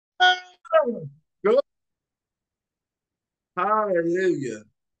Hallelujah.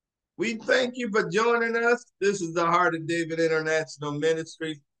 We thank you for joining us. This is the Heart of David International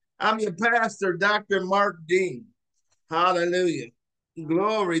Ministry. I'm your pastor, Dr. Mark Dean. Hallelujah.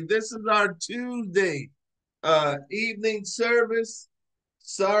 Glory. This is our Tuesday evening service.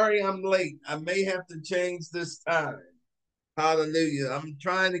 Sorry I'm late. I may have to change this time. Hallelujah. I'm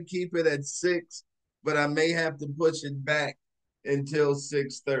trying to keep it at 6, but I may have to push it back until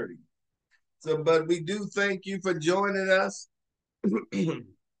 6:30. So, but we do thank you for joining us.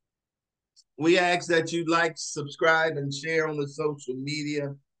 We ask that you like, subscribe, and share on the social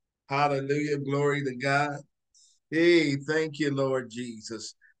media. Hallelujah. Glory to God. Hey, thank you, Lord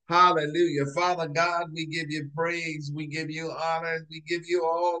Jesus. Hallelujah. Father God, we give you praise, we give you honor, we give you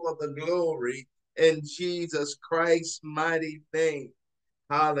all of the glory in Jesus Christ's mighty name.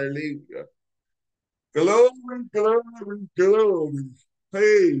 Hallelujah. Glory, glory, glory.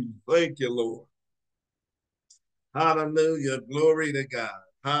 Hey, thank you, Lord. Hallelujah. Glory to God.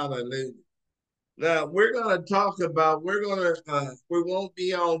 Hallelujah. Now we're going to talk about, we won't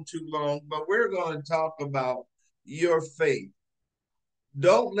be on too long, but we're going to talk about your faith.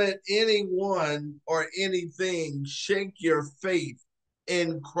 Don't let anyone or anything shake your faith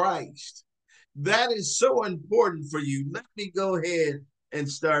in Christ. That is so important for you. Let me go ahead and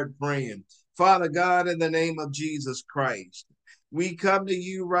start praying. Father God, in the name of Jesus Christ, we come to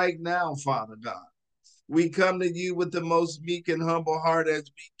you right now, Father God. We come to you with the most meek and humble heart as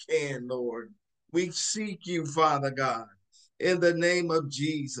we can, Lord. We seek you, Father God, in the name of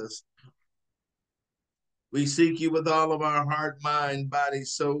Jesus. We seek you with all of our heart, mind, body,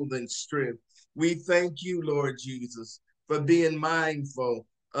 soul, and strength. We thank you, Lord Jesus, for being mindful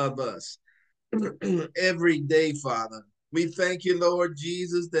of us every day, Father. We thank you, Lord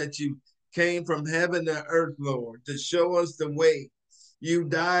Jesus, that you came from heaven to earth, Lord, to show us the way. You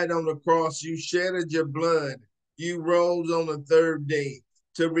died on the cross. You shedded your blood. You rose on the third day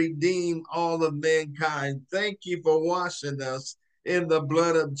to redeem all of mankind. Thank you for washing us in the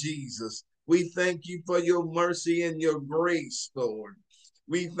blood of Jesus. We thank you for your mercy and your grace, Lord.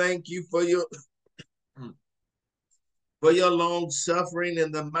 We thank you for your long suffering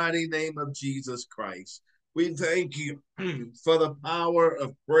in the mighty name of Jesus Christ. We thank you for the power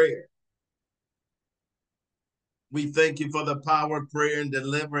of prayer. We thank you for the power of prayer and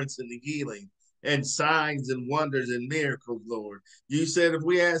deliverance and healing and signs and wonders and miracles, Lord. You said if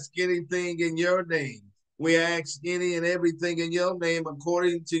we ask anything in your name, we ask any and everything in your name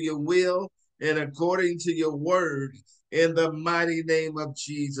according to your will and according to your word. In the mighty name of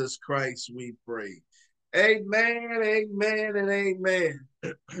Jesus Christ, we pray. Amen, amen, and amen.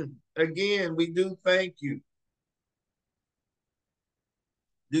 Again, we do thank you.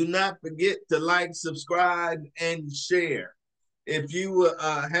 Do not forget to like, subscribe, and share. If you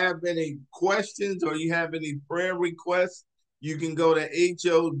have any questions or you have any prayer requests, you can go to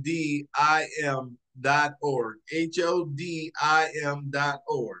HODIM.org,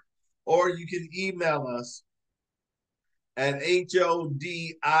 HODIM.org, or you can email us at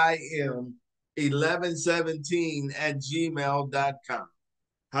HODIM1117 at gmail.com.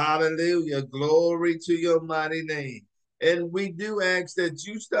 Hallelujah. Glory to your mighty name. And we do ask that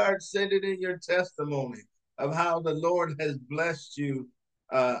you start sending in your testimony of how the Lord has blessed you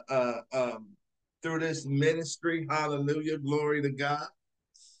uh, uh, um, through this ministry. Hallelujah. Glory to God.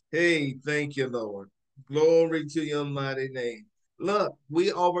 Hey, thank you, Lord. Glory to your mighty name. Look,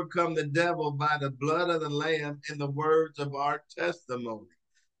 we overcome the devil by the blood of the Lamb and the words of our testimony.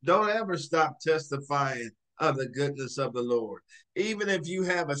 Don't ever stop testifying of the goodness of the Lord. Even if you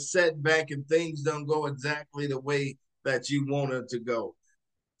have a setback and things don't go exactly the way that you want it to go,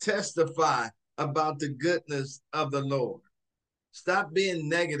 testify about the goodness of the Lord. Stop being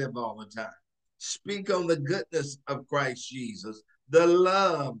negative all the time. Speak on the goodness of Christ Jesus, the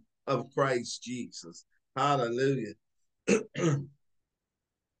love of Christ Jesus. Hallelujah.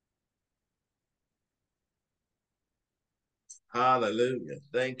 Hallelujah.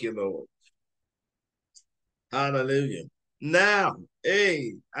 Thank you, Lord. Hallelujah. Now,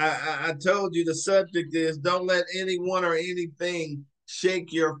 hey, I told you the subject is don't let anyone or anything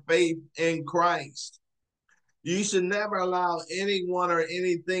shake your faith in Christ. You should never allow anyone or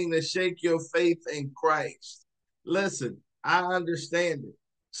anything to shake your faith in Christ. Listen, I understand it.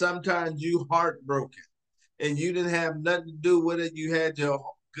 Sometimes you heartbroken and you didn't have nothing to do with it. You had your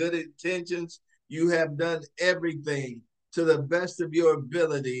good intentions. You have done everything to the best of your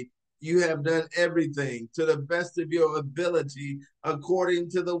ability. You have done everything to the best of your ability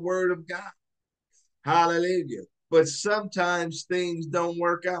according to the word of God. Hallelujah. But sometimes things don't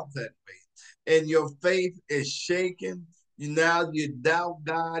work out that way. And your faith is shaken. Now you doubt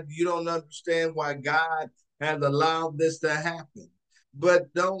God. You don't understand why God has allowed this to happen.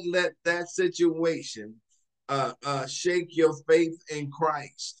 But don't let that situation shake your faith in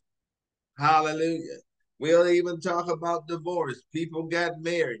Christ. Hallelujah. We'll even talk about divorce. People got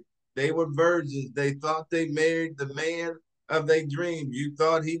married. They were virgins. They thought they married the man of their dream. You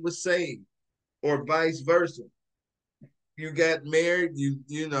thought he was saved, or vice versa. You got married,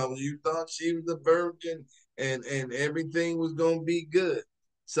 you thought she was a virgin and everything was gonna be good.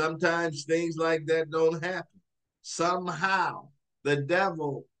 Sometimes things like that don't happen. Somehow the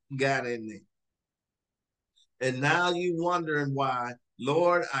devil got in there. And now you wondering why,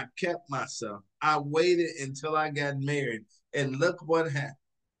 Lord, I kept myself. I waited until I got married. And look what happened.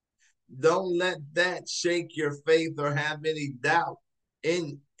 Don't let that shake your faith or have any doubt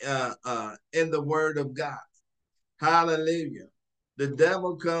in the word of God. Hallelujah. The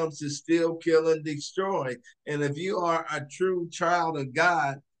devil comes to steal, kill, and destroy. And if you are a true child of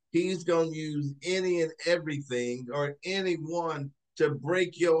God, he's going to use any and everything or anyone to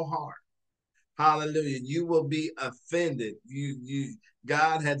break your heart. Hallelujah. You will be offended.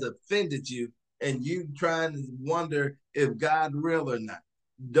 God has offended you, and you trying to wonder if God real or not.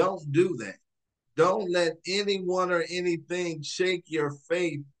 Don't do that. Don't let anyone or anything shake your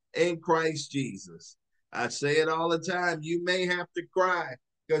faith in Christ Jesus. I say it all the time. You may have to cry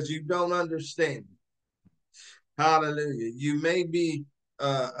because you don't understand. Hallelujah. You may be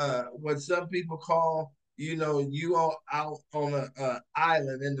what some people call, you are out on an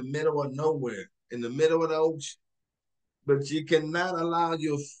island in the middle of nowhere, in the middle of the ocean, but you cannot allow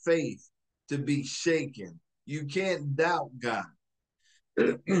your faith to be shaken. You can't doubt God.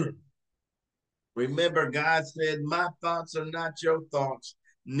 Remember, God said, my thoughts are not your thoughts,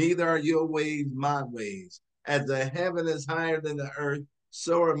 neither are your ways my ways. As the heaven is higher than the earth,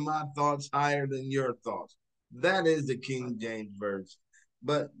 so are my thoughts higher than your thoughts. That is the King James Version.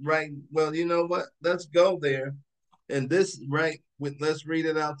 But well, you know what? Let's go there. And let's read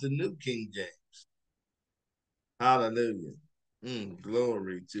it out the New King James. Hallelujah.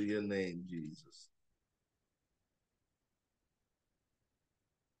 Glory to your name, Jesus.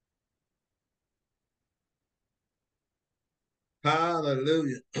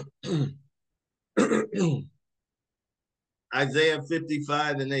 Hallelujah. Isaiah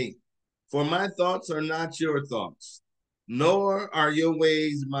 55 and 8. For my thoughts are not your thoughts, nor are your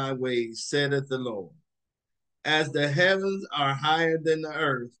ways my ways, saith the Lord. As the heavens are higher than the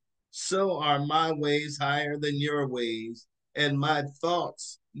earth, so are my ways higher than your ways, and my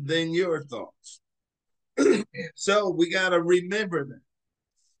thoughts than your thoughts. So we got to remember that.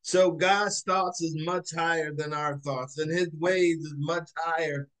 So God's thoughts is much higher than our thoughts, and his ways is much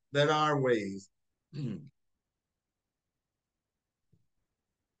higher than our ways.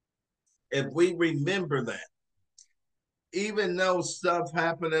 If we remember that, even though stuff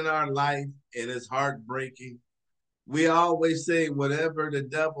happened in our life and it's heartbreaking, we always say whatever the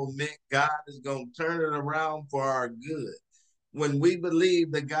devil meant, God is going to turn it around for our good. When we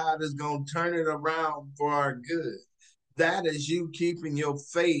believe that God is going to turn it around for our good, that is you keeping your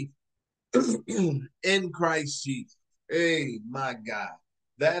faith in Christ Jesus. Hey, my God.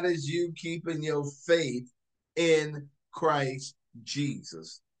 That is you keeping your faith in Christ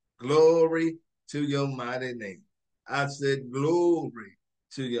Jesus. Glory to your mighty name. I said, glory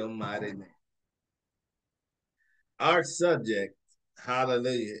to your mighty name. Our subject,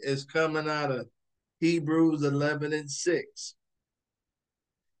 hallelujah, is coming out of Hebrews 11 and 6.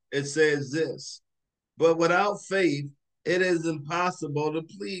 It says this, but without faith, it is impossible to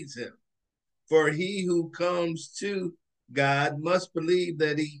please him. For he who comes to God must believe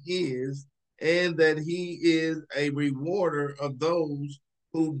that he is, and that he is a rewarder of those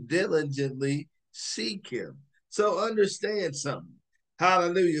who diligently seek him. So understand something.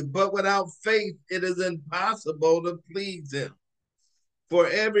 Hallelujah. But without faith, it is impossible to please him. For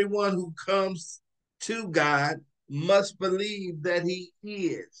everyone who comes to God must believe that he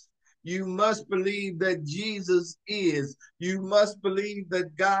is. You must believe that Jesus is. You must believe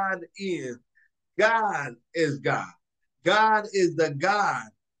that God is. God is God. God is the God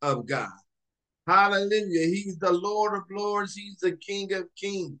of God. Hallelujah. He's the Lord of Lords. He's the King of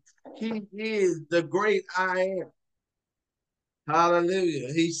Kings. He is the great I am.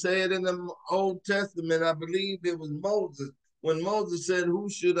 Hallelujah. He said in the Old Testament, I believe it was Moses, when Moses said, who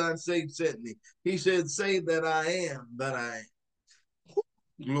should I say sent me? He said, say that I am that I am.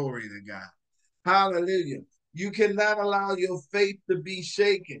 Glory to God. Hallelujah. You cannot allow your faith to be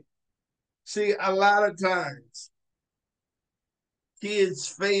shaken. See, a lot of times kids'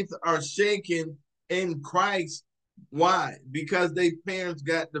 faith are shaken in Christ. Why? Because their parents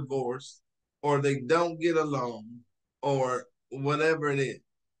got divorced or they don't get along or whatever it is.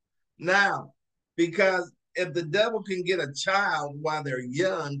 Now, because if the devil can get a child while they're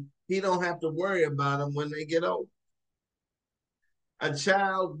young, he don't have to worry about them when they get old. A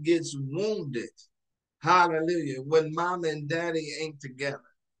child gets wounded, hallelujah, when mom and daddy ain't together,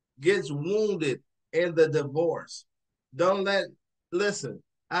 gets wounded in the divorce. Don't let, listen,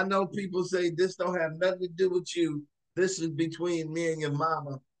 I know people say this don't have nothing to do with you. This is between me and your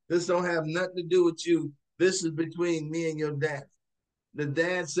mama. This don't have nothing to do with you. This is between me and your dad. The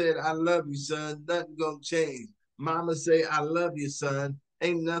dad said, I love you, son. Nothing gonna change. Mama say, I love you, son.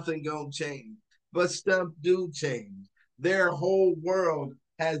 Ain't nothing gonna change. But stuff do change. Their whole world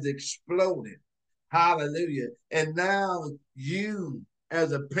has exploded. Hallelujah. And now you,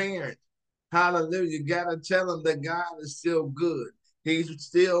 as a parent, hallelujah, gotta tell them that God is still good. He's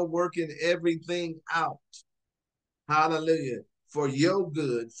still working everything out. Hallelujah. For your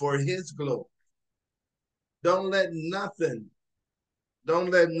good, for his glory. Don't let nothing, don't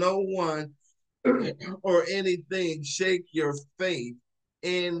let no one or anything shake your faith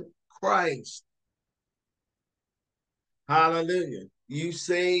in Christ. Hallelujah. You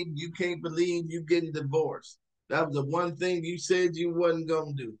saved, you can't believe you getting divorced. That was the one thing you said you wasn't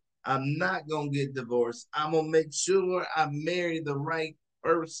going to do. I'm not going to get divorced. I'm going to make sure I marry the right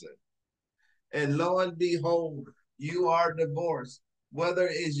person. And lo and behold, you are divorced. Whether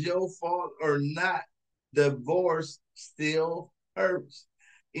it's your fault or not, divorce still hurts.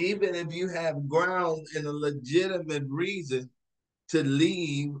 Even if you have ground and a legitimate reason to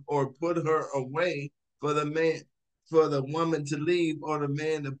leave or put her away, for the man, for the woman to leave or the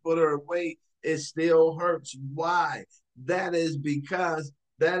man to put her away, it still hurts. Why? That is because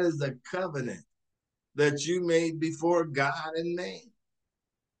that is a covenant that you made before God and man.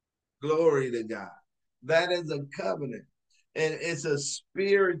 Glory to God. That is a covenant. And it's a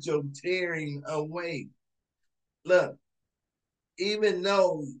spiritual tearing away. Look, even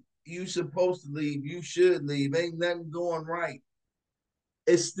though you supposed to leave, you should leave, ain't nothing going right.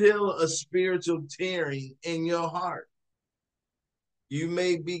 It's still a spiritual tearing in your heart. You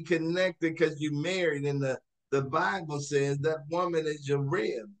may be connected because you married, and the Bible says that woman is your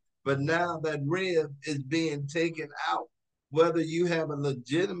rib, but now that rib is being taken out, whether you have a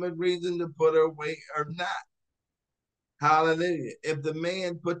legitimate reason to put her away or not. Hallelujah. If the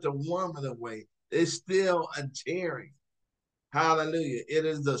man put the woman away, it's still a tearing. Hallelujah. It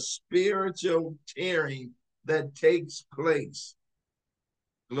is a spiritual tearing that takes place.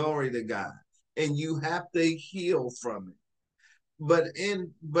 Glory to God. And you have to heal from it. But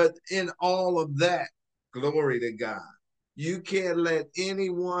in all of that, glory to God. You can't let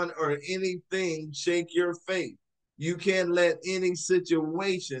anyone or anything shake your faith. You can't let any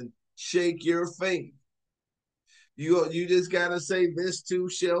situation shake your faith. You just gotta say this too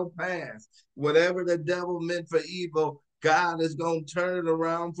shall pass. Whatever the devil meant for evil, God is gonna turn it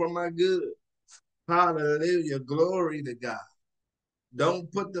around for my good. Hallelujah. Glory to God.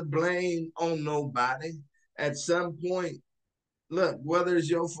 Don't put the blame on nobody. At some point, look, whether it's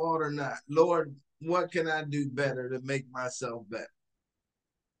your fault or not, Lord, what can I do better to make myself better?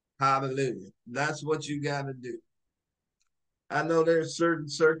 Hallelujah. That's what you got to do. I know there's certain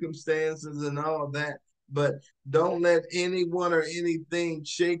circumstances and all that, but don't let anyone or anything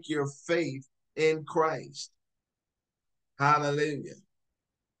shake your faith in Christ. Hallelujah.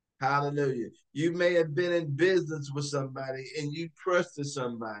 Hallelujah. You may have been in business with somebody and you trusted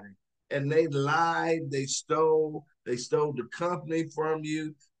somebody and they lied, they stole the company from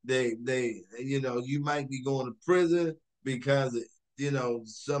you. You might be going to prison because,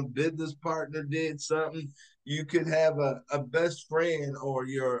 some business partner did something. You could have a best friend or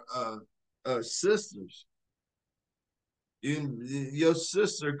your sisters. Your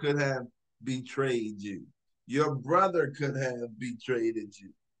sister could have betrayed you. Your brother could have betrayed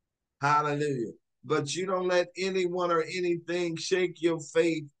you. Hallelujah. But you don't let anyone or anything shake your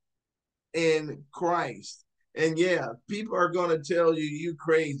faith in Christ. And yeah, people are going to tell you you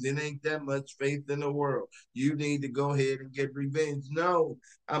crazy. It ain't that much faith in the world. You need to go ahead and get revenge. No,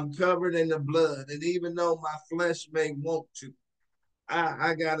 I'm covered in the blood. And even though my flesh may want to,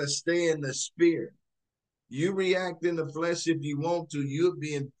 I got to stay in the spirit. You react in the flesh if you want to, you'll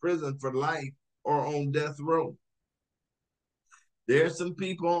be in prison for life or on death row. There's some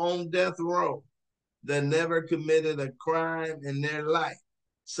people on death row that never committed a crime in their life.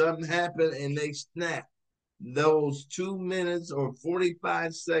 Something happened and they snap. Those 2 minutes or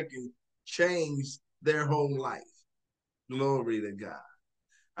 45 seconds changed their whole life. Glory to God.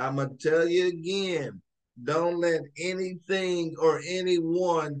 I'm going to tell you again, don't let anything or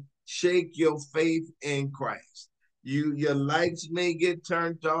anyone shake your faith in Christ. Your lights may get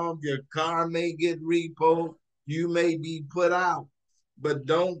turned off, your car may get repoed, You may be put out, but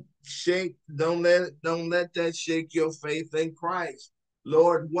don't let that shake your faith in Christ.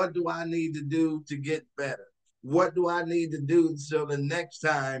 Lord, what do I need to do to get better? What do I need to do so the next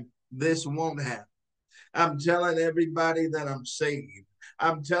time this won't happen? I'm telling everybody that I'm saved.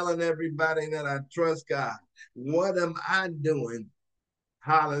 I'm telling everybody that I trust God. What am I doing?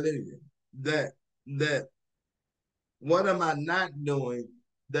 Hallelujah. That that what am I not doing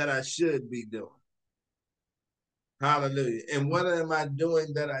that I should be doing? Hallelujah. And what am I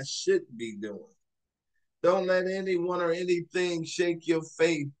doing that I should be doing? Don't let anyone or anything shake your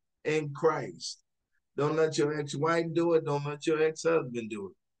faith in Christ. Don't let your ex-wife do it. Don't let your ex-husband do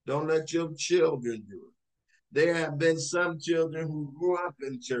it. Don't let your children do it. There have been some children who grew up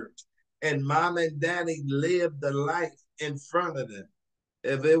in church and mom and daddy lived the life in front of them.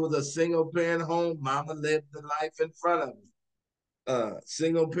 If it was a single parent home, mama lived the life in front of them.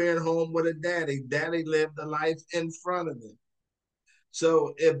 Single parent home with a daddy, daddy lived the life in front of them.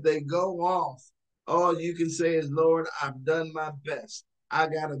 So if they go off, all you can say is, Lord, I've done my best. I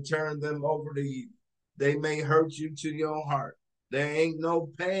got to turn them over to you. They may hurt you to your heart. There ain't no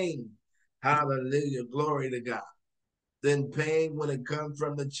pain. Hallelujah. Glory to God. Then pain when it comes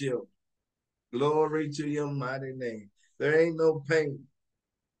from the children. Glory to your mighty name. There ain't no pain.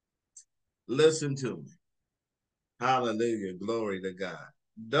 Listen to me. Hallelujah. Glory to God.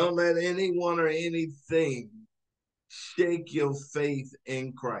 Don't let anyone or anything shake your faith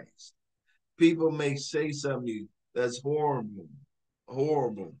in Christ. People may say something that's horrible,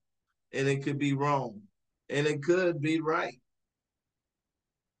 horrible, and it could be wrong, and it could be right.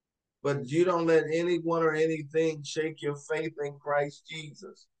 But you don't let anyone or anything shake your faith in Christ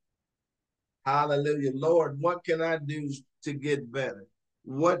Jesus. Hallelujah. Lord, what can I do to get better?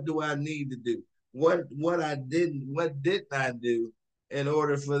 What do I need to do? What didn't I do in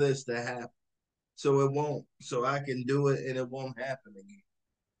order for this to happen? So I can do it and it won't happen again.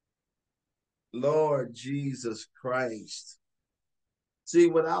 Lord Jesus Christ. See,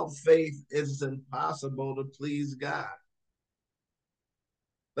 without faith, it's impossible to please God.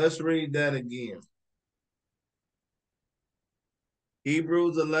 Let's read that again.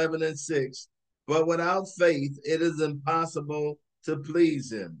 Hebrews 11 and 6. But without faith, it is impossible to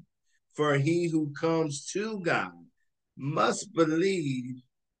please him. For he who comes to God must believe,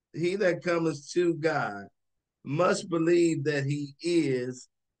 he that comes to God must believe that he is,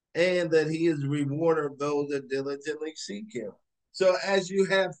 and that he is a rewarder of those that diligently seek him. So as you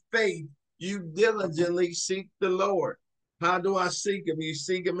have faith, you diligently seek the Lord. How do I seek him? You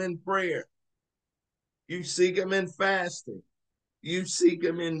seek him in prayer. You seek him in fasting. You seek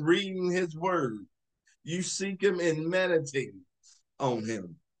him in reading his word. You seek him in meditating on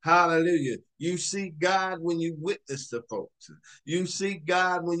him. Hallelujah. You seek God when you witness to folks. You seek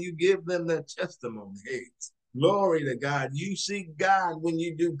God when you give them their testimony. Hey, glory to God. You seek God when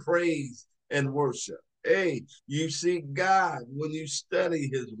you do praise and worship. Hey, you seek God when you study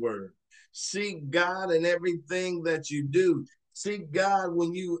his word. Seek God in everything that you do. Seek God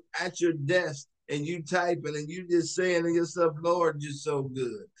when you at your desk and you typing and you just saying to yourself, Lord, you're so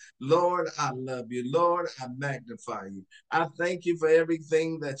good. Lord, I love you. Lord, I magnify you. I thank you for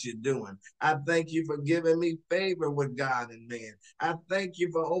everything that you're doing. I thank you for giving me favor with God and man. I thank you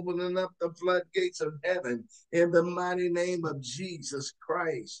for opening up the floodgates of heaven in the mighty name of Jesus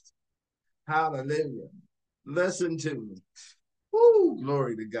Christ. Hallelujah. Listen to me. Woo,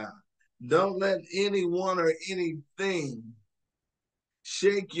 glory to God. Don't let anyone or anything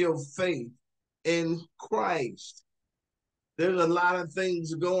shake your faith in Christ. There's a lot of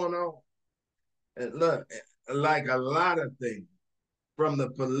things going on. And look, like a lot of things, from the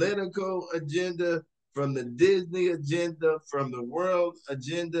political agenda, from the Disney agenda, from the world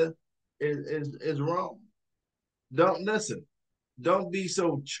agenda, is wrong. Don't listen. Don't be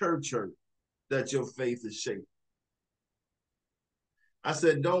so church hurt that your faith is shaken. I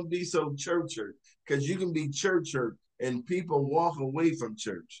said, don't be so church hurt, because you can be church hurt and people walk away from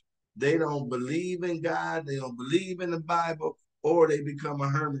church. They don't believe in God, they don't believe in the Bible, or they become a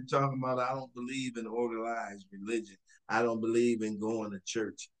hermit talking about, I don't believe in organized religion. I don't believe in going to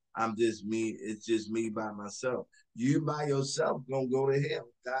church. I'm just me, it's just me by myself. You by yourself gonna go to hell.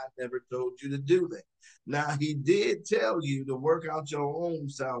 God never told you to do that. Now he did tell you to work out your own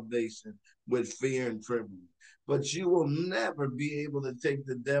salvation with fear and trembling, but you will never be able to take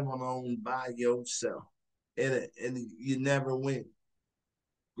the devil on by yourself. And you never win.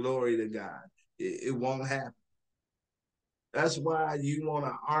 Glory to God. It won't happen. That's why you want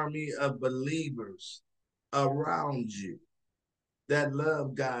an army of believers around you that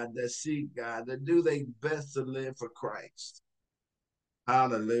love God, that seek God, that do their best to live for Christ.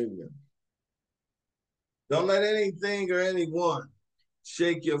 Hallelujah. Don't let anything or anyone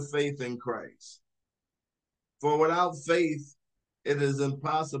shake your faith in Christ. For without faith, it is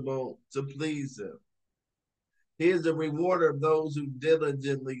impossible to please him. He is the rewarder of those who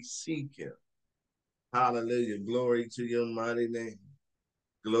diligently seek him. Hallelujah. Glory to your mighty name.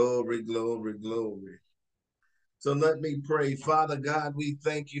 Glory, glory, glory. So let me pray. Father God, we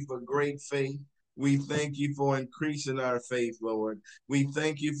thank you for great faith. We thank you for increasing our faith, Lord. We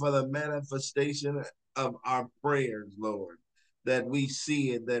thank you for the manifestation of our prayers, Lord, that we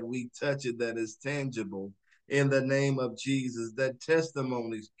see it, that we touch it, that is tangible in the name of Jesus, that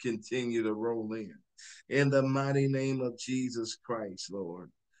testimonies continue to roll in the mighty name of Jesus Christ, Lord.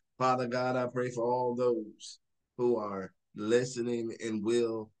 Father God, I pray for all those who are listening and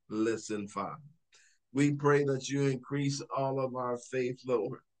will listen, Father. We pray that you increase all of our faith,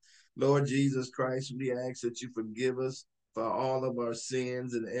 Lord. Lord Jesus Christ, we ask that you forgive us for all of our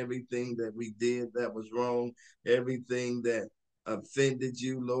sins and everything that we did that was wrong, everything that offended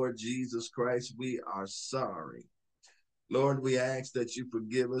you, Lord Jesus Christ. We are sorry. Lord, we ask that you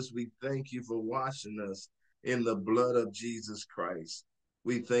forgive us. We thank you for washing us in the blood of Jesus Christ.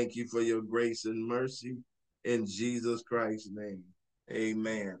 We thank you for your grace and mercy in Jesus Christ's name.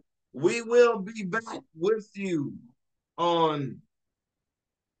 Amen. We will be back with you on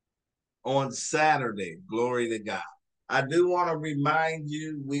Saturday. Glory to God. I do want to remind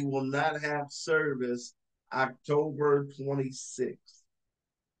you we will not have service October 26th.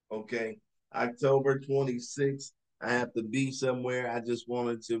 Okay. October 26th. I have to be somewhere. I just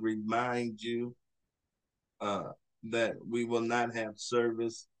wanted to remind you that we will not have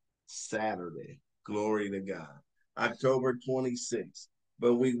service Saturday. Glory to God. October 26th.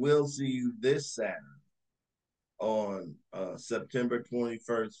 But we will see you this Saturday on September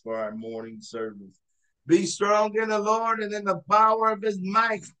 21st for our morning service. Be strong in the Lord and in the power of his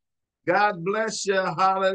might. God bless you. Hallelujah.